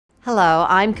Hello,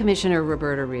 I'm Commissioner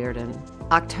Roberta Reardon.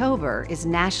 October is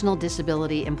National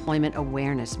Disability Employment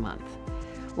Awareness Month.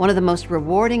 One of the most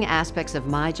rewarding aspects of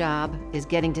my job is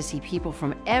getting to see people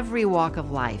from every walk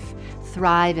of life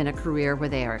thrive in a career where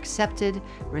they are accepted,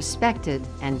 respected,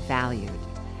 and valued.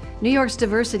 New York's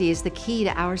diversity is the key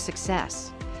to our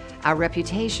success. Our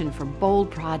reputation for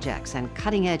bold projects and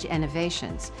cutting-edge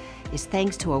innovations is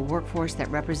thanks to a workforce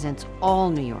that represents all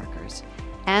New Yorkers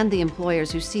and the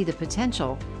employers who see the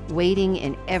potential waiting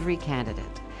in every candidate.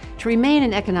 To remain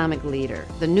an economic leader,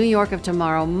 the New York of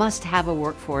tomorrow must have a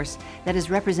workforce that is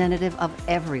representative of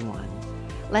everyone.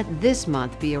 Let this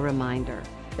month be a reminder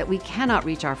that we cannot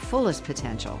reach our fullest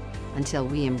potential until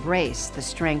we embrace the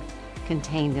strength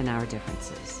contained in our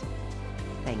differences.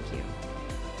 Thank you.